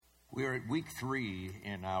We're at week 3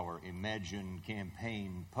 in our Imagine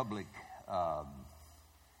campaign, public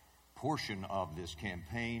portion of this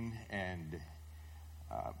campaign, and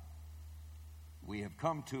we have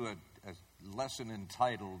come to a lesson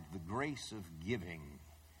entitled The Grace of Giving.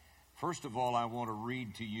 First of all, I want to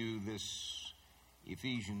read to you this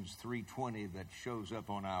Ephesians 3:20 that shows up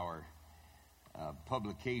on our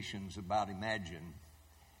publications about Imagine.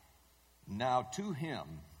 Now to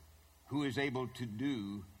him who is able to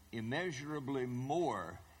do immeasurably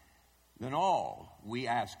more than all we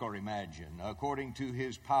ask or imagine, according to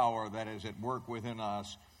his power that is at work within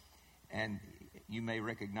us. And you may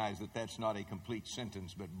recognize that that's not a complete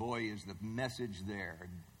sentence, but boy, is the message there.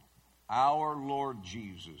 Our Lord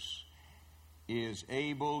Jesus is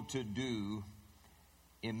able to do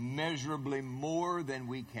immeasurably more than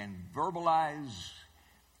we can verbalize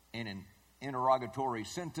in an interrogatory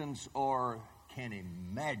sentence or can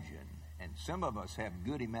imagine. And some of us have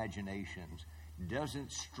good imaginations.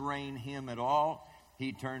 Doesn't strain him at all.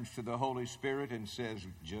 He turns to the Holy Spirit and says,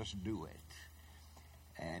 just do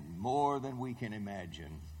it. And more than we can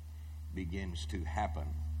imagine begins to happen.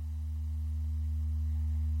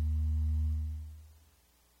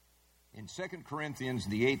 In 2 Corinthians,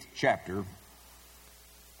 the 8th chapter,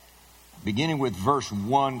 beginning with verse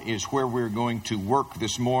 1 is where we're going to work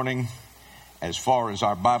this morning as far as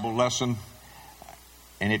our Bible lesson.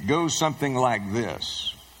 And it goes something like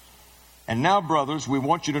this. And now, brothers, we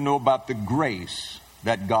want you to know about the grace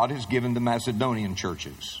that God has given the Macedonian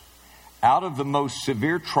churches. Out of the most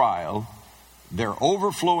severe trial, their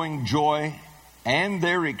overflowing joy and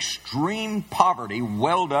their extreme poverty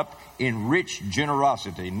welled up in rich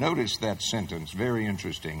generosity. Notice that sentence, very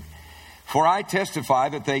interesting. For I testify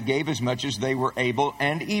that they gave as much as they were able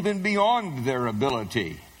and even beyond their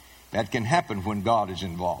ability. That can happen when God is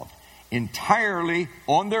involved. Entirely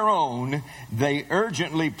on their own, they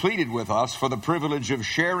urgently pleaded with us for the privilege of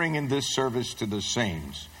sharing in this service to the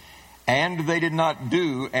saints. And they did not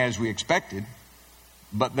do as we expected,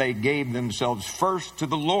 but they gave themselves first to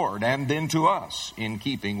the Lord and then to us, in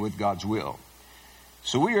keeping with God's will.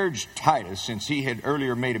 So we urged Titus, since he had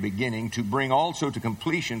earlier made a beginning, to bring also to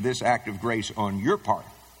completion this act of grace on your part.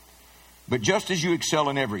 But just as you excel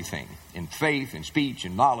in everything, in faith, in speech,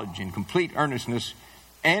 in knowledge, in complete earnestness,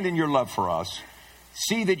 and in your love for us,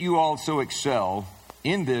 see that you also excel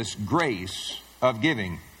in this grace of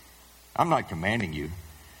giving. I'm not commanding you,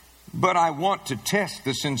 but I want to test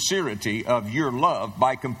the sincerity of your love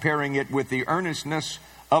by comparing it with the earnestness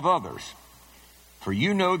of others. For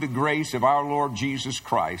you know the grace of our Lord Jesus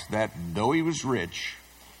Christ, that though he was rich,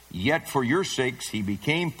 yet for your sakes he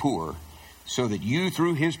became poor, so that you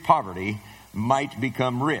through his poverty might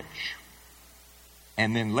become rich.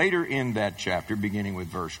 And then later in that chapter, beginning with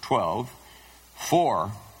verse 12,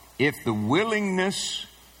 for if the willingness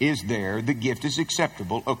is there, the gift is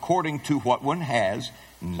acceptable according to what one has,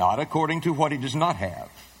 not according to what he does not have.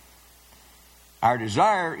 Our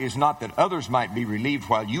desire is not that others might be relieved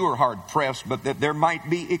while you are hard pressed, but that there might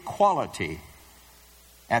be equality.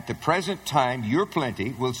 At the present time, your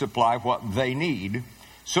plenty will supply what they need,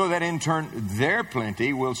 so that in turn their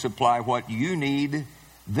plenty will supply what you need.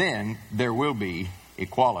 Then there will be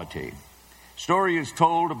equality. Story is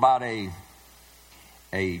told about a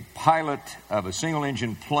pilot of a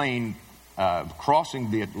single-engine plane crossing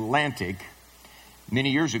the Atlantic many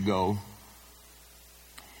years ago,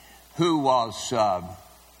 who was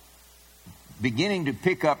beginning to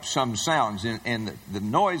pick up some sounds, and the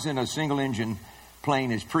noise in a single-engine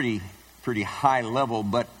plane is pretty high level.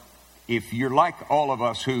 But if you're like all of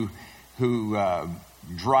us who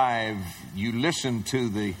drive, you listen to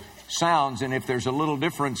the sounds, and if there's a little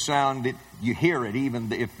different sound, you hear it, even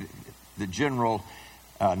if the general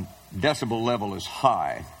decibel level is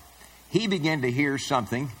high. He began to hear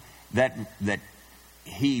something that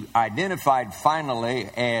he identified finally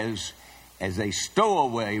as a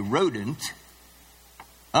stowaway rodent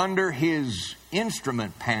under his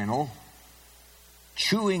instrument panel,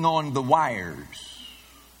 chewing on the wires.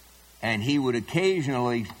 And he would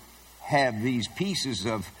occasionally have these pieces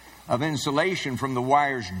of insulation from the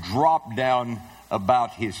wires drop down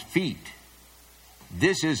about his feet.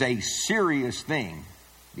 This is a serious thing,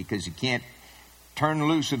 because you can't turn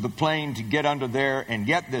loose of the plane to get under there and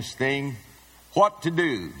get this thing. What to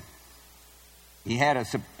do? He had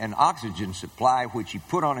an oxygen supply which he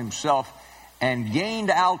put on himself and gained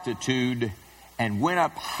altitude and went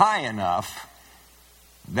up high enough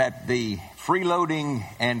that the freeloading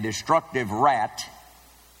and destructive rat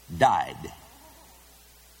died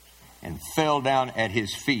and fell down at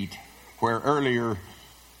his feet, where earlier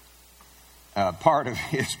part of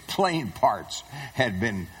his plane parts had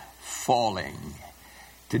been falling.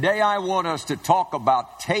 Today I want us to talk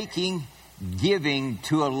about giving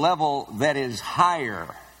to a level that is higher.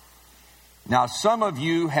 Now, some of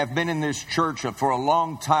you have been in this church for a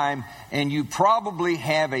long time, and you probably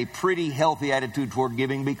have a pretty healthy attitude toward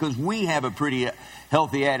giving, because we have a pretty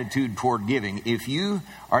healthy attitude toward giving. If you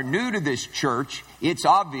are new to this church, it's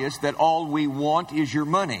obvious that all we want is your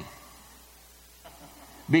money,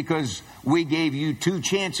 because we gave you 2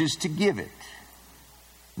 chances to give it.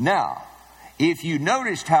 Now, if you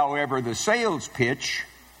noticed, however, the sales pitch,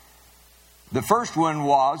 the first one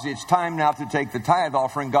was, it's time now to take the tithe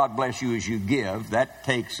offering. God bless you as you give. That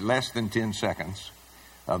takes less than 10 seconds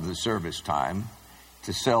of the service time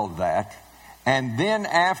to sell that. And then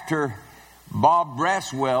after Bob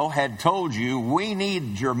Braswell had told you, we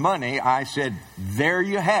need your money, I said, there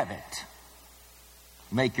you have it.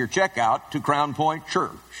 Make your check out to Crown Point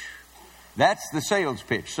Church. That's the sales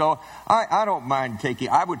pitch. So I don't mind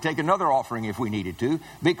I would take another offering if we needed to,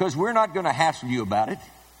 because we're not going to hassle you about it.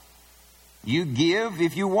 You give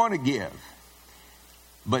if you want to give.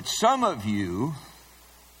 But some of you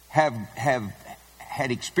have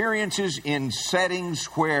had experiences in settings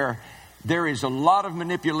where there is a lot of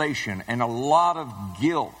manipulation and a lot of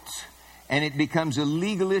guilt, and it becomes a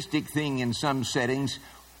legalistic thing in some settings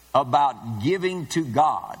about giving to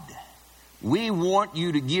God. We want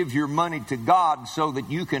you to give your money to God so that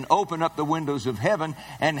you can open up the windows of heaven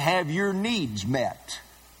and have your needs met.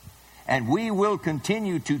 And we will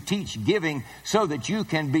continue to teach giving so that you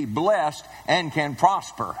can be blessed and can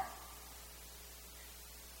prosper.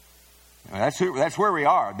 That's where we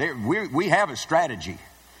are. We have a strategy,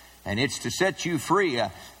 and it's to set you free.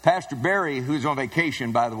 Pastor Barry, who's on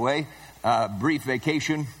vacation, by the way, brief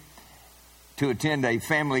vacation to attend a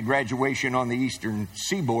family graduation on the Eastern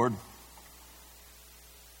Seaboard,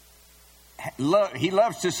 he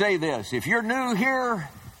loves to say this: if you're new here,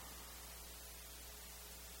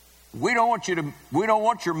 we don't want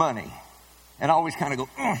your money. And I always kind of go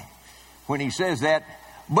when he says that,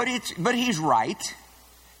 but he's right.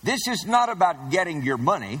 This is not about getting your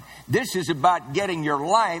money. This is about getting your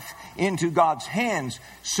life into God's hands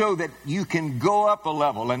so that you can go up a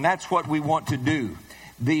level, and that's what we want to do.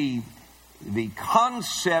 The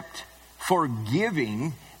concept for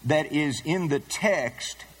giving that is in the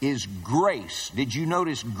text is grace. Did you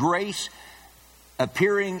notice grace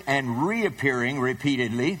appearing and reappearing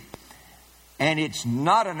repeatedly? And it's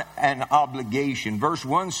not an obligation. Verse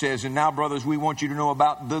 1 says, and now, brothers, we want you to know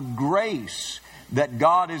about the grace that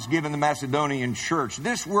God has given the Macedonian church.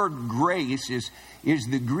 This word grace is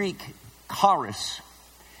the Greek charis.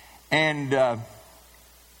 And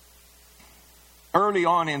early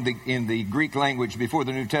on in the Greek language, before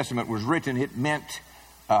the New Testament was written, it meant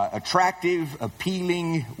attractive,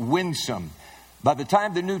 appealing, winsome. By the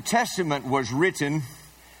time the New Testament was written,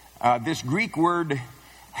 this Greek word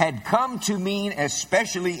had come to mean,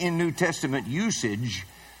 especially in New Testament usage,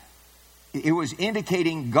 it was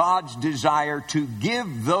indicating God's desire to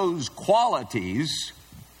give those qualities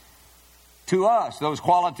to us. Those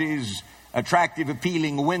qualities, attractive,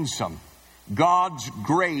 appealing, winsome. God's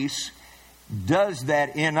grace does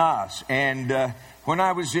that in us. And when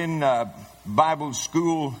I was in Bible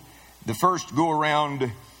school, the first go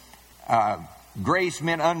around, grace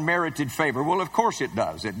meant unmerited favor. Well, of course it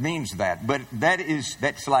does. It means that. But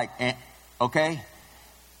that's like, okay?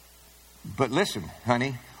 But listen,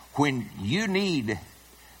 honey, when you need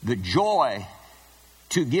the joy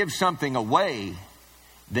to give something away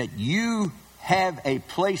that you have a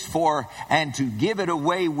place for, and to give it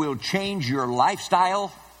away will change your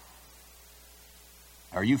lifestyle,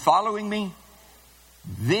 are you following me?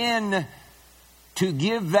 Then to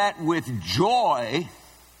give that with joy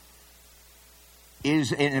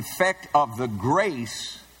is an effect of the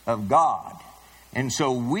grace of God. And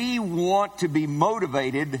so we want to be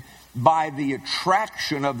motivated by the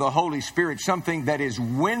attraction of the Holy Spirit, something that is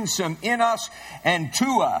winsome in us and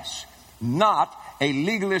to us, not a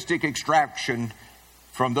legalistic extraction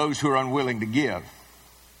from those who are unwilling to give.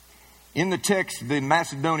 In the text, the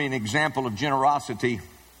Macedonian example of generosity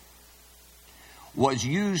was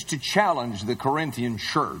used to challenge the Corinthian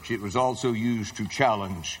church. It was also used to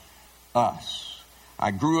challenge us.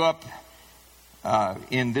 I grew up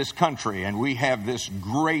in this country, and we have this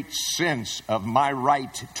great sense of my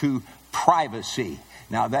right to privacy.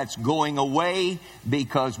 Now, that's going away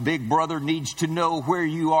because Big Brother needs to know where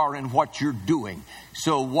you are and what you're doing.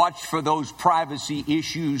 So watch for those privacy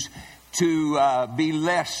issues to be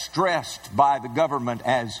less stressed by the government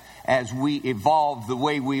as we evolve the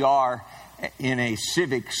way we are in a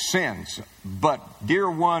civic sense. But, dear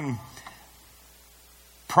one,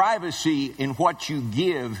 privacy in what you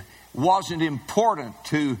give wasn't important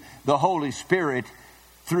to the Holy Spirit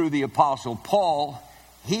through the Apostle Paul,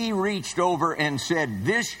 he reached over and said,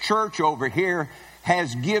 this church over here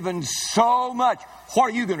has given so much. What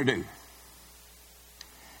are you going to do?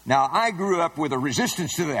 Now, I grew up with a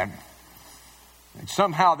resistance to that. And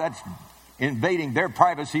somehow that's invading their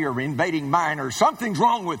privacy or invading mine, or something's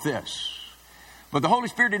wrong with this. But the Holy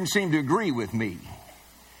Spirit didn't seem to agree with me.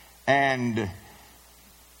 And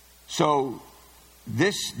so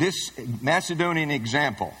this Macedonian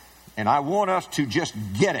example, and I want us to just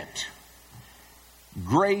get it.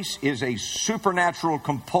 Grace is a supernatural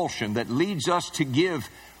compulsion that leads us to give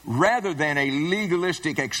rather than a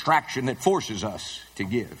legalistic extraction that forces us to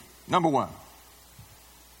give. Number one,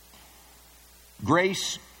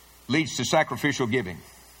 grace leads to sacrificial giving.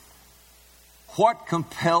 What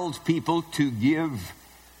compels people to give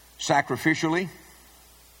sacrificially?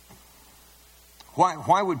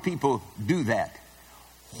 Why would people do that?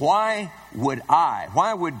 Why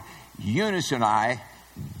would Eunice and I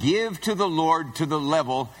give to the Lord to the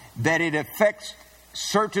level that it affects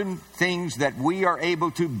certain things that we are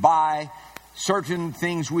able to buy, certain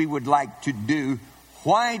things we would like to do?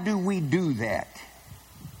 Why do we do that?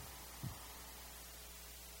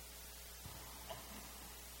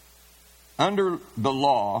 Under the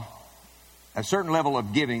law, a certain level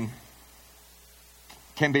of giving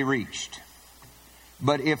can be reached.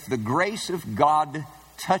 But if the grace of God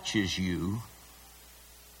touches you,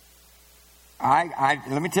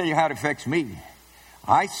 let me tell you how it affects me.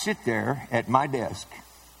 I sit there at my desk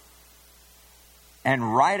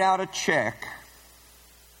and write out a check,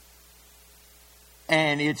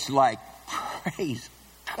 and it's like, praise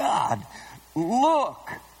God, look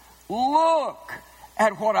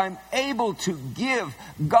at what I'm able to give.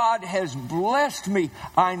 God has blessed me.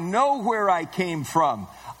 I know where I came from.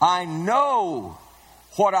 I know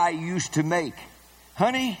what I used to make.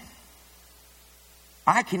 Honey,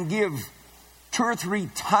 I can give 2 or 3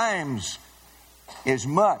 times as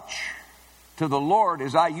much to the Lord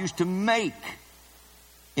as I used to make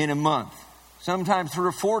in a month. Sometimes 3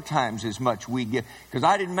 or 4 times as much we give. Because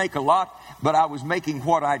I didn't make a lot, but I was making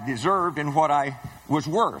what I deserved and what I was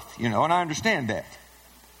worth, and I understand that.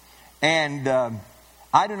 And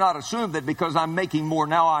I do not assume that because I'm making more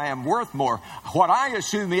now I am worth more. What I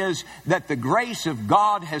assume is that the grace of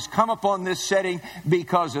God has come upon this setting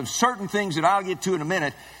because of certain things that I'll get to in a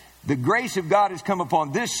minute. The grace of God has come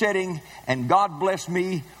upon this setting, and God blessed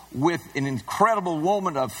me with an incredible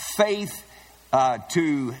woman of faith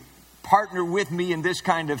to partner with me in this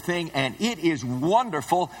kind of thing, and it is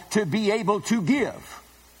wonderful to be able to give.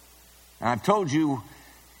 I've told you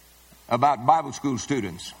about Bible school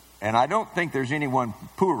students, and I don't think there's anyone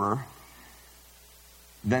poorer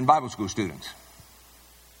than Bible school students.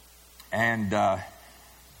 And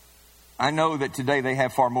I know that today they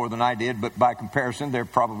have far more than I did, but by comparison, they're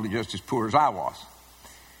probably just as poor as I was.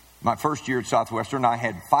 My first year at Southwestern, I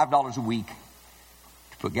had $5 a week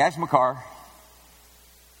to put gas in my car,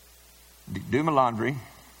 do my laundry,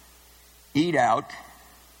 eat out,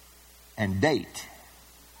 and date.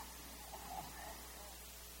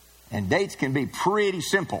 And dates can be pretty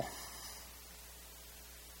simple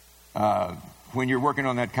when you're working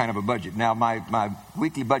on that kind of a budget. Now, my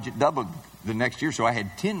weekly budget doubled the next year, so I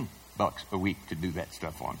had $10 a week to do that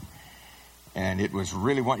stuff on. And it was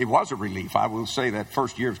really it was a relief. I will say that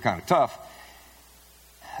first year was kind of tough.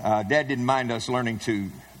 Dad didn't mind us learning to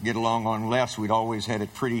get along on less. We'd always had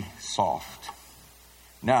it pretty soft.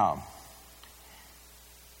 Now,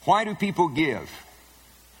 why do people give?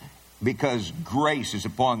 Because grace is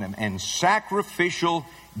upon them. And sacrificial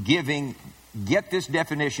giving, get this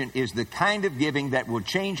definition, is the kind of giving that will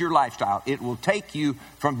change your lifestyle. It will take you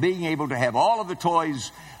from being able to have all of the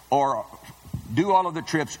toys or do all of the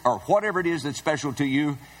trips or whatever it is that's special to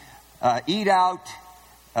you, eat out,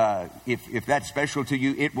 if that's special to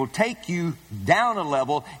you. It will take you down a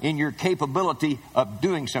level in your capability of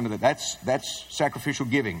doing some of that. That's sacrificial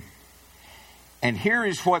giving. And here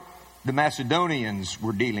is what the Macedonians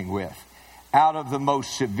were dealing with. Out of the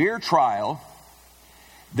most severe trial,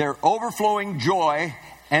 their overflowing joy,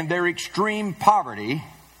 and their extreme poverty.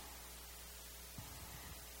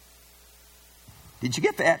 Did you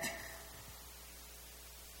get that?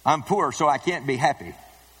 I'm poor, so I can't be happy.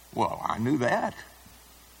 Well, I knew that.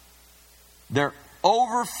 Their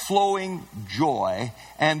overflowing joy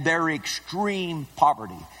and their extreme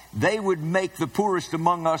poverty. They would make the poorest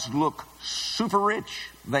among us look super rich.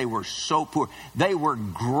 They were so poor. They were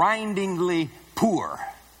grindingly poor.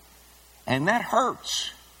 And that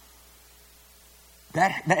hurts.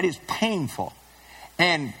 That is painful.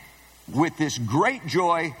 And with this great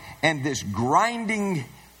joy and this grinding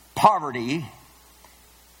poverty,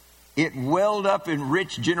 it welled up in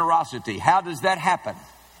rich generosity. How does that happen?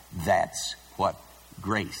 That's what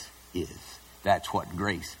grace is. That's what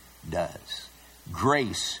grace does.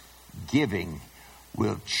 Grace giving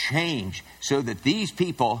will change so that these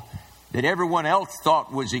people that everyone else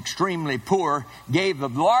thought was extremely poor gave the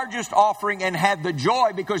largest offering and had the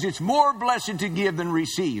joy, because it's more blessed to give than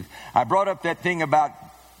receive. I brought up that thing about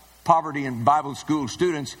poverty in Bible school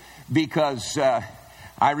students because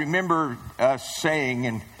I remember saying,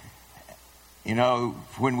 and you know,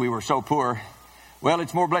 when we were so poor, well,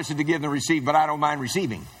 it's more blessed to give than receive, but I don't mind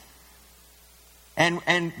receiving.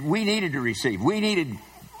 And we needed to receive. We needed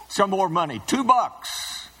some more money. $2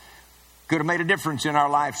 could have made a difference in our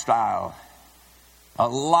lifestyle a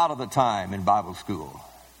lot of the time in Bible school.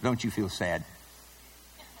 Don't you feel sad?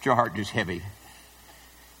 Is your heart just heavy?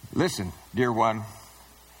 Listen, dear one,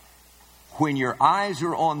 when your eyes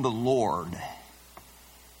are on the Lord,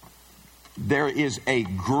 there is a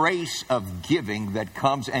grace of giving that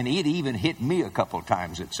comes, and it even hit me a couple of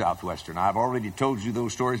times at Southwestern. I've already told you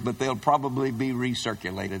those stories, but they'll probably be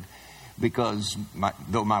recirculated because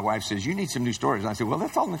though my wife says, you need some new stories. And I said, well,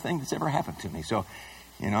 that's the only thing that's ever happened to me. So,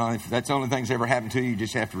 you know, if that's the only thing that's ever happened to you, you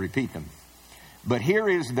just have to repeat them. But here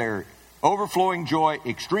is their overflowing joy,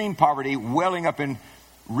 extreme poverty, welling up in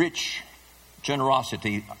rich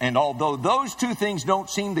generosity. And although those two things don't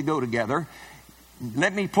seem to go together,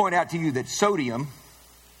 let me point out to you that sodium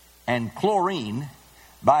and chlorine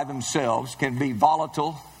by themselves can be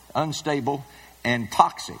volatile, unstable, and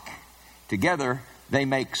toxic. Together, they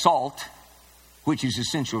make salt, which is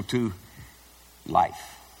essential to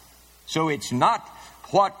life. So it's not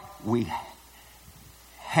what we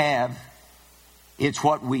have, it's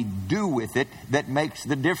what we do with it that makes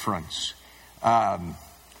the difference.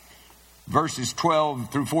 Verses 12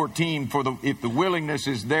 through 14, if the willingness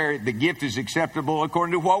is there, the gift is acceptable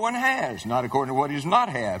according to what one has, not according to what he does not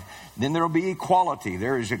have. Then there will be equality.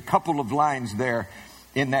 There is a couple of lines there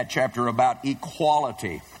in that chapter about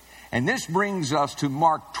equality. And this brings us to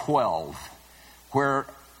Mark 12, where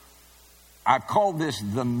I've called this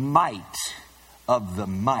the might of the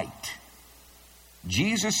might.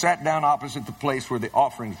 Jesus sat down opposite the place where the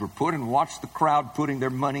offerings were put and watched the crowd putting their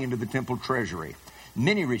money into the temple treasury.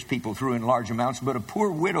 Many rich people threw in large amounts, but a poor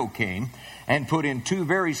widow came and put in 2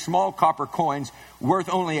 very small copper coins worth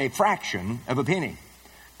only a fraction of a penny.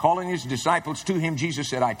 Calling his disciples to him, Jesus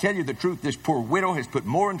said, I tell you the truth, this poor widow has put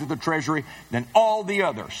more into the treasury than all the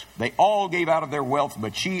others. They all gave out of their wealth,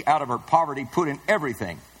 but she, out of her poverty, put in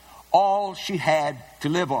everything, all she had to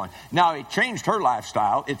live on. Now, it changed her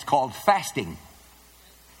lifestyle. It's called fasting.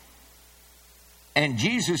 And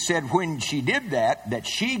Jesus said when she did that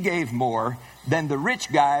she gave more than the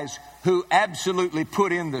rich guys who absolutely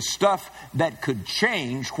put in the stuff that could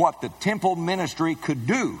change what the temple ministry could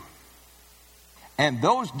do. And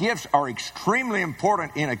those gifts are extremely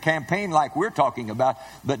important in a campaign like we're talking about.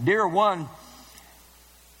 But dear one,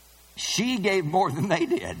 she gave more than they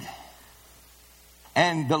did.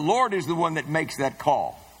 And the Lord is the one that makes that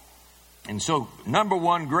call. And so, number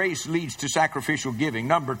 1, grace leads to sacrificial giving.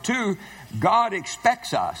 Number 2, God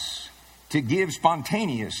expects us to give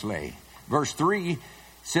spontaneously. Verse 3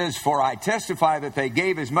 says, for I testify that they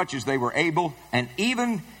gave as much as they were able, and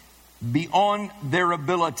even beyond their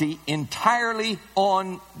ability, entirely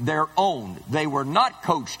on their own. They were not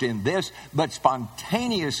coached in this, but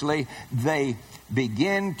spontaneously they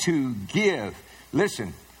begin to give.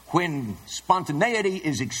 Listen, when spontaneity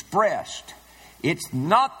is expressed, it's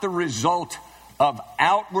not the result of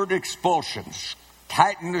outward expulsions,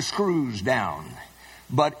 tighten the screws down,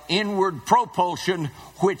 but inward propulsion,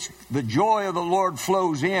 which the joy of the Lord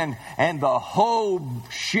flows in, and the whole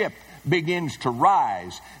ship begins to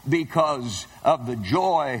rise because of the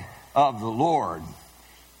joy of the Lord.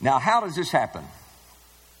 Now, how does this happen?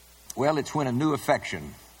 Well, it's when a new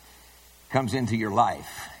affection comes into your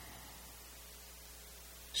life.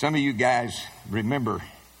 Some of you guys remember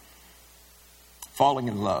falling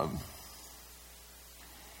in love.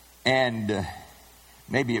 And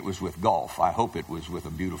maybe it was with golf. I hope it was with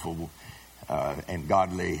a beautiful and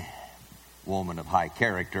godly woman of high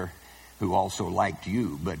character who also liked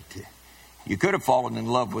you. But you could have fallen in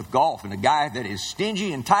love with golf, and a guy that is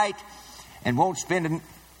stingy and tight and won't spend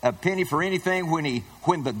a penny for anything,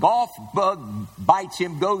 when the golf bug bites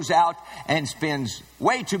him, goes out and spends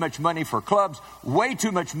way too much money for clubs, way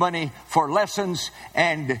too much money for lessons,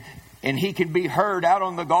 and he can be heard out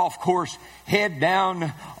on the golf course, head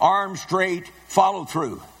down, arm straight, follow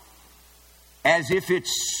through, as if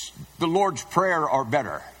it's the Lord's Prayer or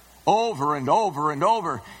better. Over and over and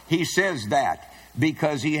over, he says that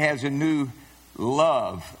because he has a new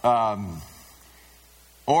love.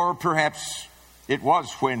 Or perhaps it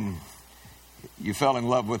was when you fell in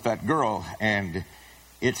love with that girl, and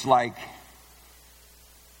it's like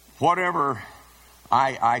whatever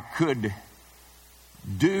I could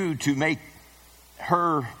do to make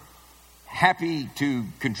her happy, to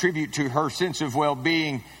contribute to her sense of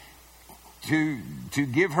well-being, to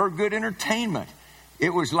give her good entertainment.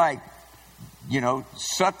 It was like,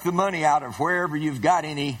 suck the money out of wherever you've got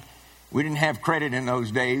any. We didn't have credit in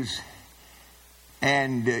those days.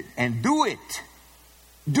 And do it.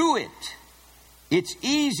 Do it. It's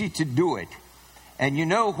easy to do it. And you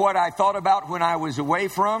know what I thought about when I was away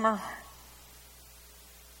from her?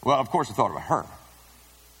 Well, of course I thought about her.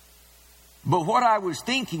 But what I was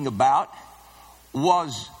thinking about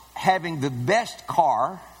was having the best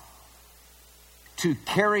car to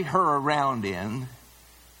carry her around in.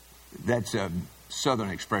 That's a southern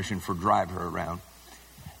expression for drive her around.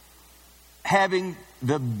 Having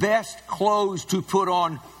the best clothes to put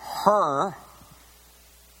on her.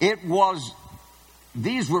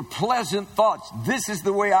 These were pleasant thoughts. This is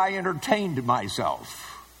the way I entertained myself.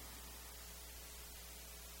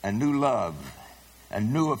 A new love, a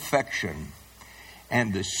new affection.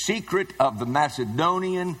 And the secret of the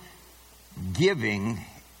Macedonian giving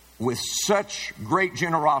with such great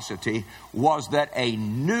generosity was that a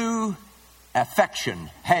new affection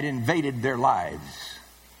had invaded their lives.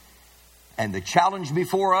 And the challenge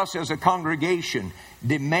before us as a congregation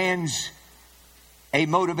demands a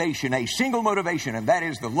motivation, a single motivation, and that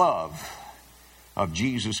is the love of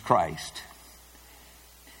Jesus Christ.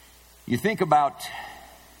 You think about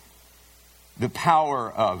the power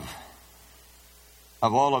of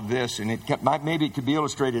all of this, and maybe it could be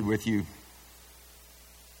illustrated with you.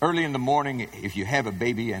 Early in the morning, if you have a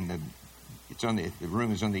baby and the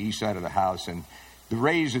room is on the east side of the house, and the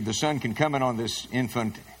rays of the sun can come in on this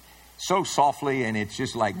infant so softly, and it's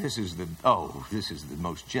just like, this is the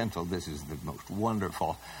most gentle, this is the most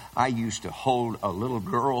wonderful. I used to hold a little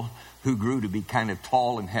girl who grew to be kind of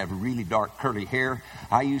tall and have really dark curly hair.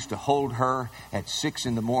 I used to hold her at 6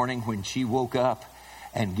 a.m. when she woke up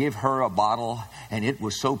and give her a bottle, and it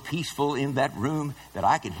was so peaceful in that room that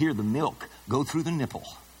I could hear the milk go through the nipple.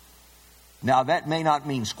 Now, that may not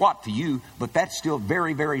mean squat to you, but that's still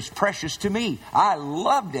very, very precious to me. I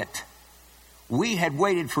loved it. We had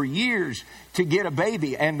waited for years to get a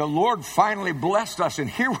baby, and the Lord finally blessed us. And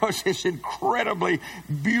here was this incredibly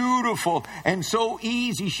beautiful and so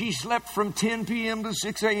easy. She slept from 10 p.m. to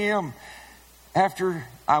 6 a.m. After,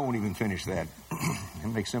 I won't even finish that.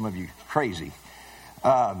 It'll make some of you crazy.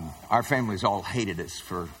 Our families all hated us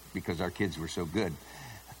because our kids were so good.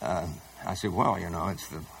 I said, well, it's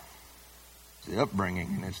the upbringing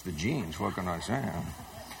and it's the genes. What can I say?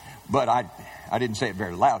 But I didn't say it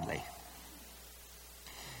very loudly.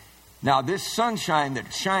 Now, this sunshine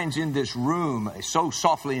that shines in this room so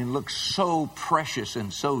softly and looks so precious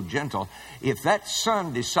and so gentle, if that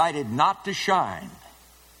sun decided not to shine,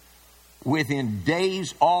 within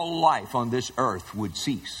days all life on this earth would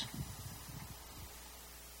cease.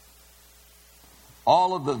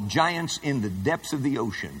 All of the giants in the depths of the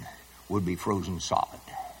ocean would be frozen solid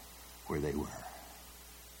where they were.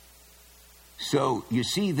 So you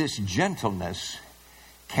see, this gentleness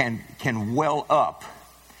can well up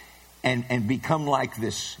and become like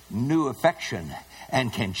this new affection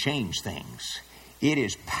and can change things. It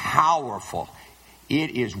is powerful. It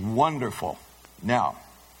is wonderful. Now,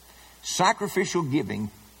 sacrificial giving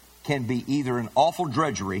can be either an awful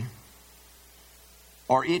drudgery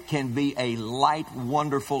or it can be a light,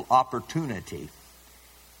 wonderful opportunity,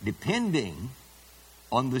 depending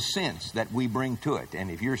on the sense that we bring to it. And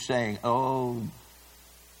if you're saying, oh,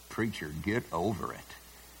 preacher, get over it.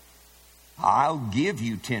 I'll give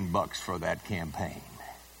you $10 for that campaign.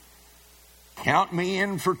 Count me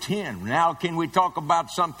in for 10. Now can we talk about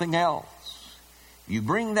something else? You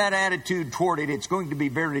bring that attitude toward it, it's going to be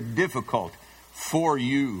very difficult for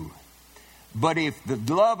you. But if the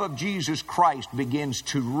love of Jesus Christ begins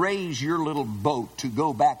to raise your little boat, to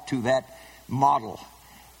go back to that model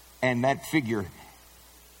and that figure,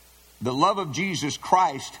 the love of Jesus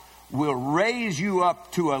Christ will raise you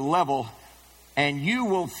up to a level, and you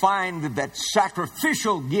will find that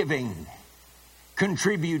sacrificial giving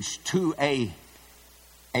contributes to a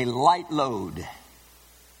light load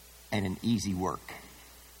and an easy work.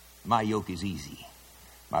 My yoke is easy.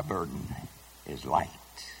 My burden is light.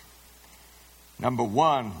 Number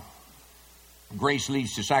one, grace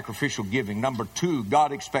leads to sacrificial giving. Number two,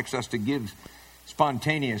 God expects us to give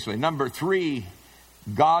spontaneously. Number three,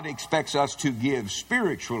 God expects us to give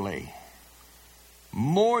spiritually.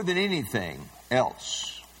 More than anything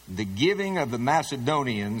else, the giving of the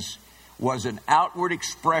Macedonians was an outward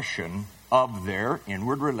expression of their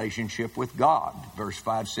inward relationship with God. Verse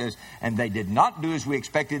 5 says, and they did not do as we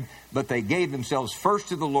expected, but they gave themselves first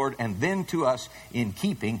to the Lord and then to us in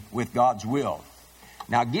keeping with God's will.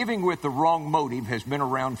 Now, giving with the wrong motive has been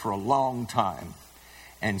around for a long time.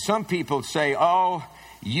 And some people say, oh,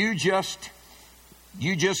 you just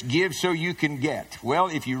give so you can get. Well,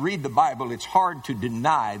 if you read the Bible, it's hard to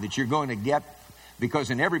deny that you're going to get, because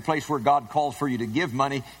in every place where God calls for you to give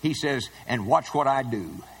money, he says, and watch what I do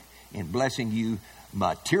in blessing you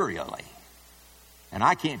materially. And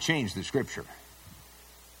I can't change the scripture.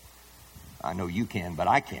 I know you can, but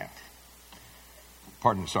I can't.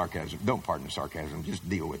 Pardon the sarcasm. Don't pardon the sarcasm. Just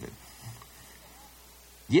deal with it.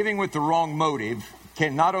 Giving with the wrong motive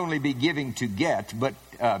can not only be giving to get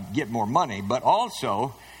more money, but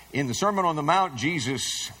also in the Sermon on the Mount,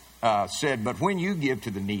 Jesus said, but when you give to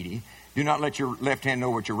the needy, do not let your left hand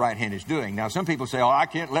know what your right hand is doing. Now, some people say, oh, I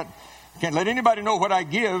can't let anybody know what I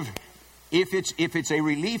give. If it's a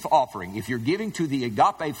relief offering, if you're giving to the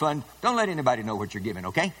Agape Fund, don't let anybody know what you're giving,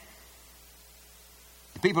 okay?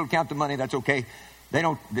 The people who count the money, that's okay. They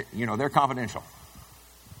don't, they're confidential.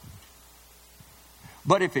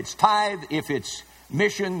 But if it's tithe, if it's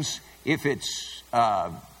missions, if it's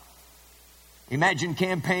Imagine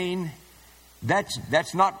Campaign,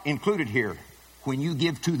 that's not included here. When you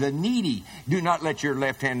give to the needy, do not let your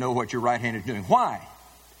left hand know what your right hand is doing. Why?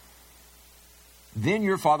 Then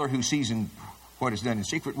your Father who sees in what is done in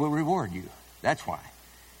secret will reward you. That's why.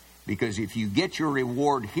 Because if you get your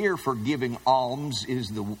reward here for giving alms, is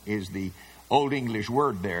the Old English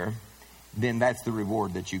word there, then that's the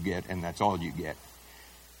reward that you get, and that's all you get.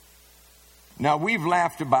 Now, we've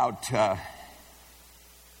laughed about 2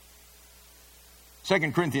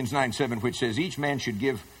 Corinthians 9:7, which says, each man should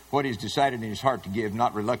give what is decided in his heart to give,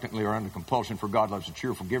 not reluctantly or under compulsion, for God loves a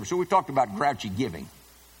cheerful giver. So we've talked about grouchy giving.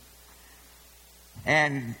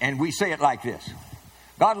 And we say it like this.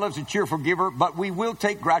 God loves a cheerful giver, but we will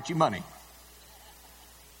take grouchy money.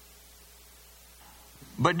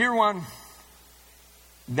 But dear one,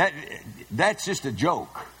 that's just a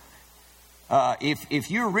joke.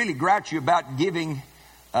 If you're really grouchy about giving,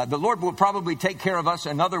 the Lord will probably take care of us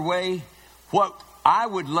another way. What I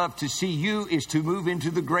would love to see you is to move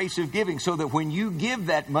into the grace of giving, so that when you give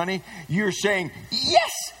that money, you're saying,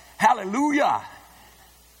 yes, hallelujah.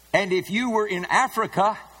 And if you were in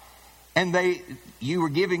Africa and you were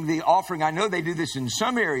giving the offering, I know they do this in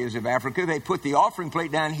some areas of Africa, they put the offering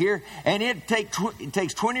plate down here, and it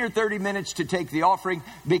takes 20 or 30 minutes to take the offering,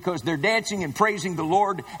 because they're dancing and praising the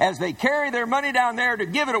Lord as they carry their money down there to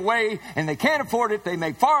give it away, and they can't afford it. They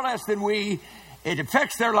make far less than we. It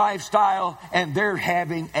affects their lifestyle, and they're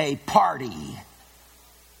having a party.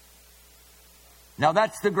 Now,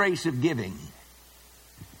 that's the grace of giving.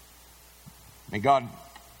 May God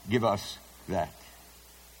give us that.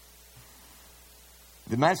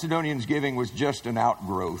 The Macedonians' giving was just an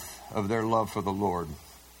outgrowth of their love for the Lord.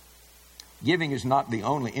 Giving is not the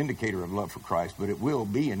only indicator of love for Christ, but it will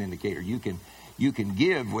be an indicator. You can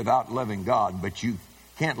give without loving God, but you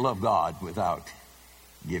can't love God without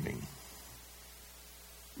giving.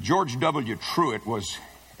 George W. Truett was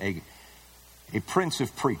a prince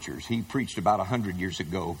of preachers. He preached about 100 years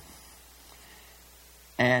ago.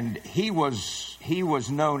 And he was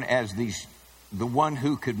known as the one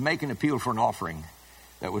who could make an appeal for an offering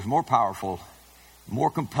that was more powerful, more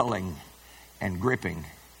compelling, and gripping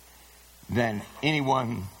than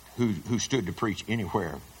anyone who stood to preach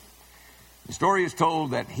anywhere. The story is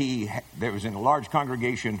told that there was in a large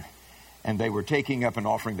congregation, and they were taking up an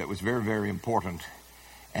offering that was very, very important.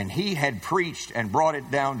 And he had preached and brought it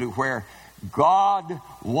down to where God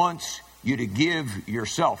wants you to give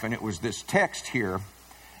yourself. And it was this text here.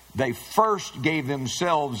 They first gave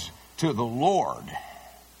themselves to the Lord.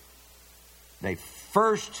 They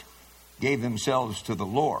first gave themselves to the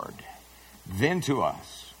Lord, then to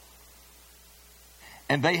us.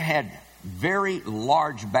 And they had very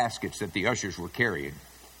large baskets that the ushers were carrying.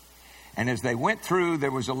 And as they went through,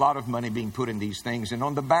 there was a lot of money being put in these things. And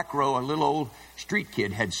on the back row, a little old street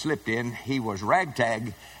kid had slipped in. He was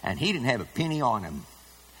ragtag, and he didn't have a penny on him.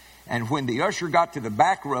 And when the usher got to the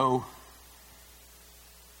back row,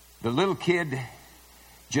 the little kid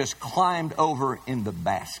just climbed over in the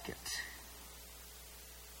basket.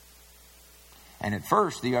 And at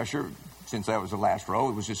first, the usher, since that was the last row,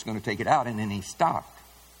 he was just going to take it out. And then he stopped.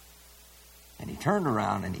 And he turned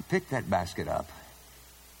around and he picked that basket up.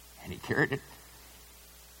 And he carried it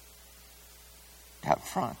out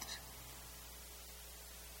front.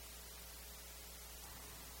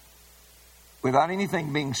 Without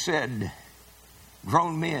anything being said,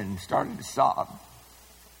 grown men started to sob.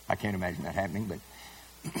 I can't imagine that happening, but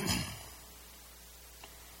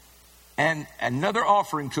And another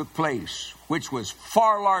offering took place, which was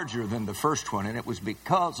far larger than the first one. And it was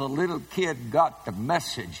because a little kid got the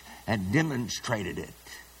message and demonstrated it.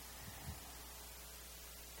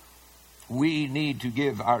 We need to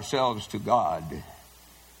give ourselves to God.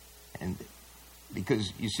 And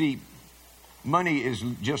because, you see, money is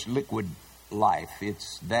just liquid life.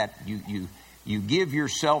 It's that you give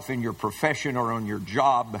yourself in your profession or on your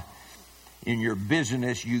job, in your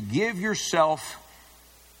business. You give yourself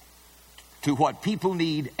to what people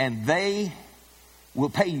need, and they will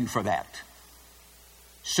pay you for that.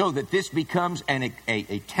 So that this becomes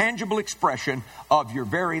a tangible expression of your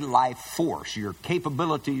very life force, your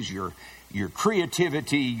capabilities, your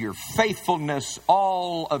creativity, your faithfulness,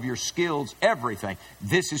 all of your skills, everything.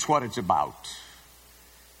 This is what it's about.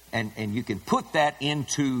 And you can put that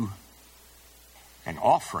into an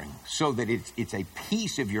offering so that it's a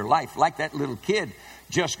piece of your life. Like that little kid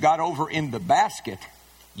just got over in the basket.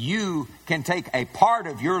 You can take a part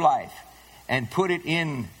of your life and put it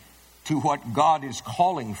in to what God is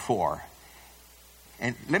calling for.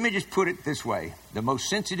 And let me just put it this way. The most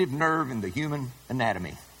sensitive nerve in the human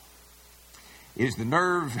anatomy is the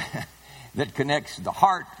nerve that connects the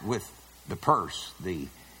heart with the purse, the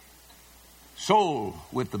soul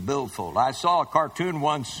with the billfold. I saw a cartoon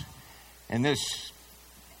once, and this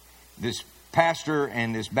pastor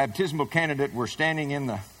and this baptismal candidate were standing in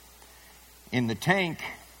the tank.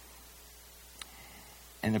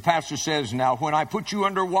 And the pastor says, now when I put you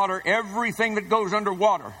underwater, everything that goes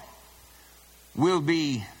underwater will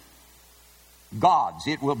be God's.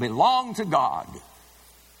 It will belong to God.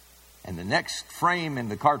 And the next frame in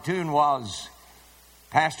the cartoon was,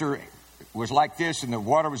 pastor was like this, and the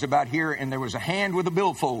water was about here, and there was a hand with a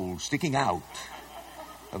billfold sticking out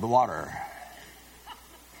of the water.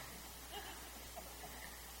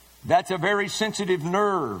 That's a very sensitive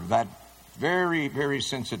nerve, that very, very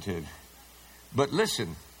sensitive. But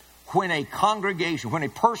listen, when a congregation, when a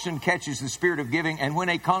person catches the spirit of giving, and when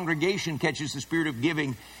a congregation catches the spirit of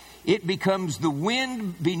giving, it becomes the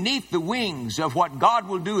wind beneath the wings of what God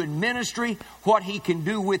will do in ministry, what He can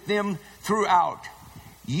do with them throughout.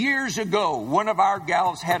 Years ago, one of our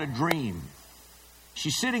gals had a dream.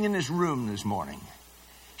 She's sitting in this room this morning.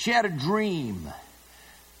 She had a dream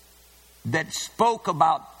that spoke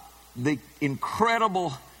about the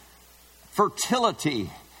incredible fertility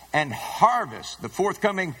and harvest, the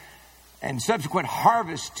forthcoming and subsequent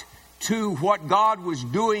harvest to what God was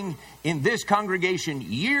doing in this congregation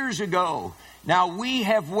years ago. Now, we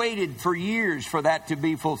have waited for years for that to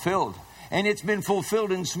be fulfilled. And it's been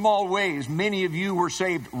fulfilled in small ways. Many of you were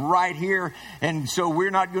saved right here, and so we're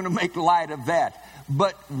not going to make light of that.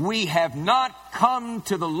 But we have not come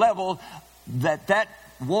to the level that that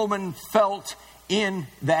woman felt in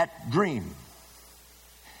that dream.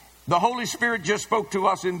 The Holy Spirit just spoke to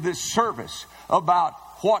us in this service about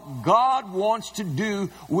what God wants to do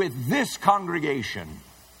with this congregation.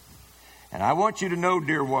 And I want you to know,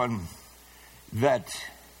 dear one, that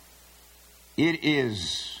it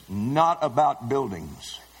is not about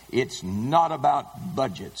buildings. It's not about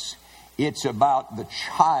budgets. It's about the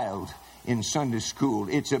child in Sunday school.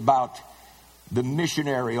 It's about the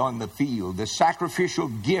missionary on the field. The sacrificial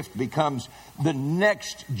gift becomes the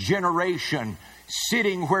next generation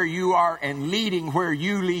sitting where you are and leading where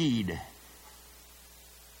you lead.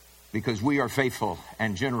 Because we are faithful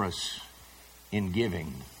and generous in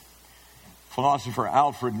giving. Philosopher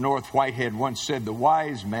Alfred North Whitehead once said, the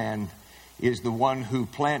wise man is the one who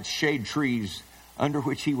plants shade trees under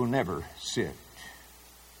which he will never sit.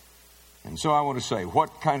 And so I want to say,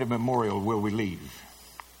 what kind of memorial will we leave?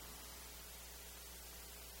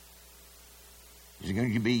 Is it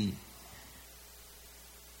going to be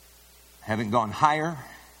having gone higher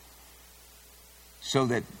so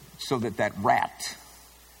that rat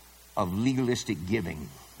of legalistic giving,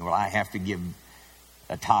 well, I have to give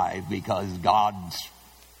a tithe because God's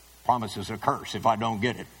promises a curse if I don't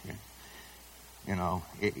get it. You know,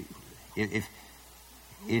 if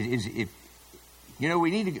you know,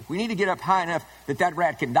 we need to get up high enough that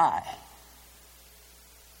rat can die.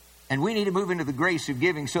 And we need to move into the grace of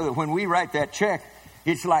giving so that when we write that check,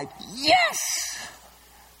 it's like, yes!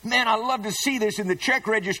 Man, I love to see this in the check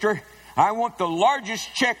register. I want the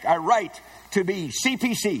largest check I write to be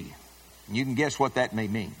CPC. And you can guess what that may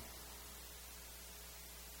mean.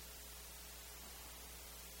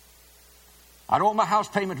 I don't want my house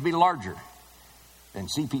payment to be larger than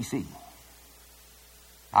CPC.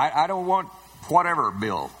 I don't want whatever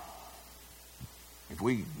bill. If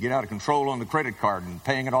we get out of control on the credit card and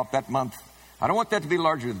paying it off that month, I don't want that to be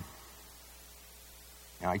larger than...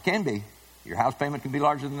 Now, it can be. Your house payment can be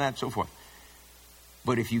larger than that, so forth.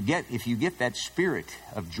 But if you get that spirit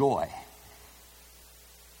of joy,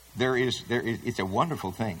 it's a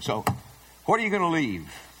wonderful thing. So what are you going to leave?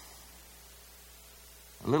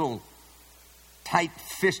 A little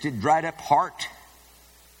tight-fisted, dried-up heart?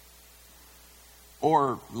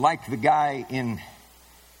 Or like the guy in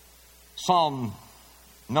Psalm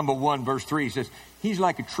number 1, verse 3, he says, he's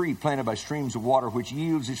like a tree planted by streams of water, which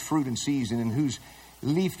yields its fruit in season, and whose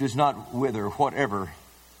leaf does not wither. Whatever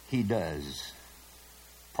he does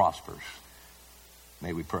prospers.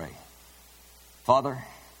 May we pray. Father,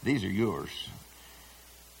 these are yours.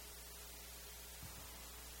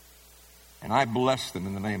 And I bless them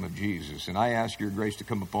in the name of Jesus. And I ask your grace to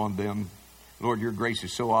come upon them. Lord, your grace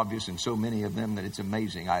is so obvious in so many of them that it's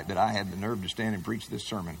amazing that I had the nerve to stand and preach this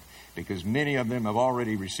sermon, because many of them have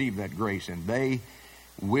already received that grace, and they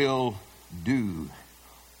will do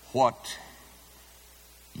what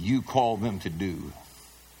you call them to do.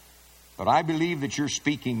 But I believe that you're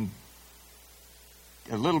speaking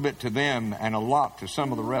a little bit to them and a lot to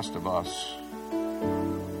some of the rest of us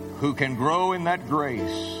who can grow in that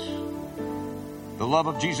grace. The love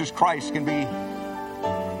of Jesus Christ can be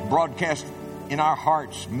broadcast in our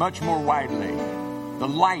hearts much more widely. The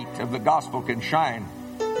light of the gospel can shine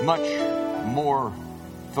much more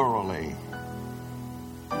thoroughly.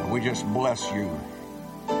 And we just bless you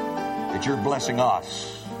that you're blessing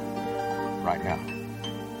us right now.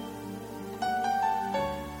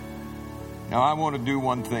 Now I want to do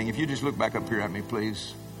one thing. If you just look back up here at me,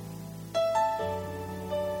 please.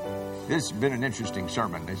 This has been an interesting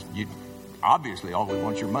sermon. You obviously always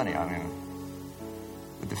want your money.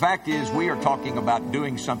 But the fact is, we are talking about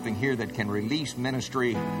doing something here that can release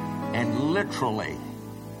ministry and literally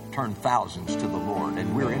turn thousands to the Lord.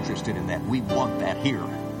 And we're interested in that. We want that here.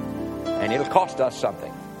 And it'll cost us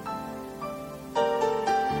something.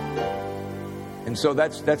 And so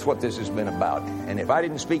that's what this has been about. And if I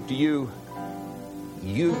didn't speak to you,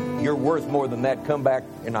 you're worth more than that. Come back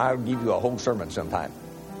and I'll give you a whole sermon sometime.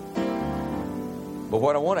 But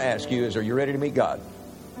what I want to ask you is, are you ready to meet God?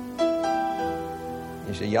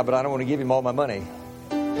 You say, yeah, but I don't want to give him all my money.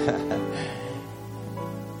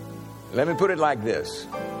 Let me put it like this.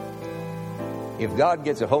 If God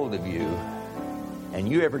gets a hold of you and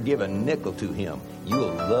you ever give a nickel to him,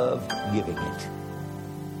 you'll love giving it.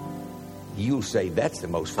 You'll say, that's the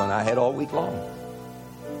most fun I had all week long.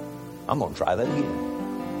 I'm going to try that again.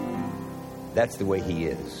 That's the way he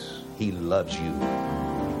is. He loves you.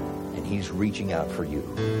 And he's reaching out for you.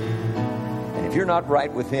 And if you're not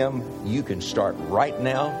right with him, you can start right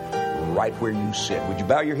now, right where you sit. Would you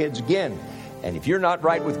bow your heads again? And if you're not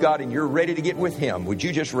right with God and you're ready to get with him, would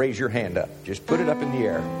you just raise your hand up? Just put it up in the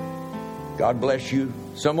air. God bless you.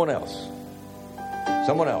 Someone else.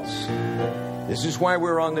 Someone else. This is why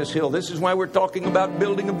we're on this hill. This is why we're talking about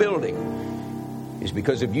building a building. It's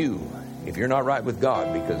because of you. If you're not right with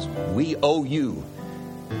God, because we owe you.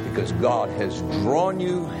 Because God has drawn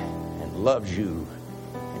you and loves you.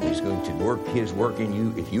 And he's going to work his work in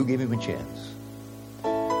you if you give him a chance.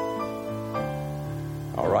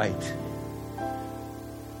 All right.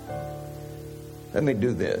 Let me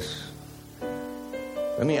do this.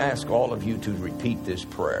 Let me ask all of you to repeat this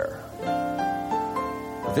prayer.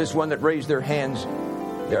 This one that raised their hand,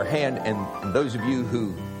 and those of you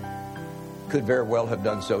who could very well have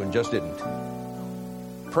done so and just didn't,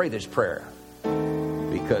 pray this prayer.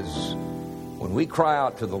 Because when we cry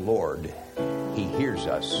out to the Lord, he hears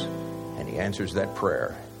us and he answers that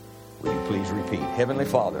prayer. Will you please repeat? Heavenly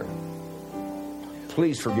Father,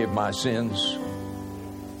 please forgive my sins.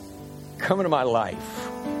 Come into my life.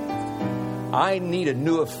 I need a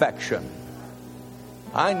new affection.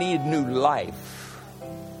 I need new life.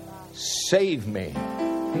 Save me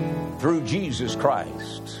through Jesus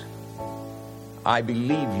Christ. I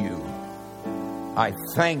believe you. I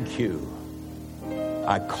thank you.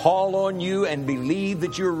 I call on you and believe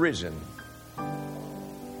that you're risen.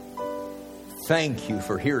 Thank you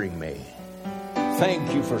for hearing me.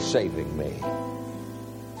 Thank you for saving me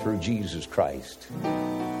through Jesus Christ.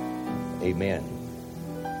 Amen.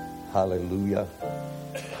 Hallelujah.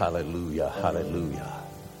 Hallelujah. Hallelujah.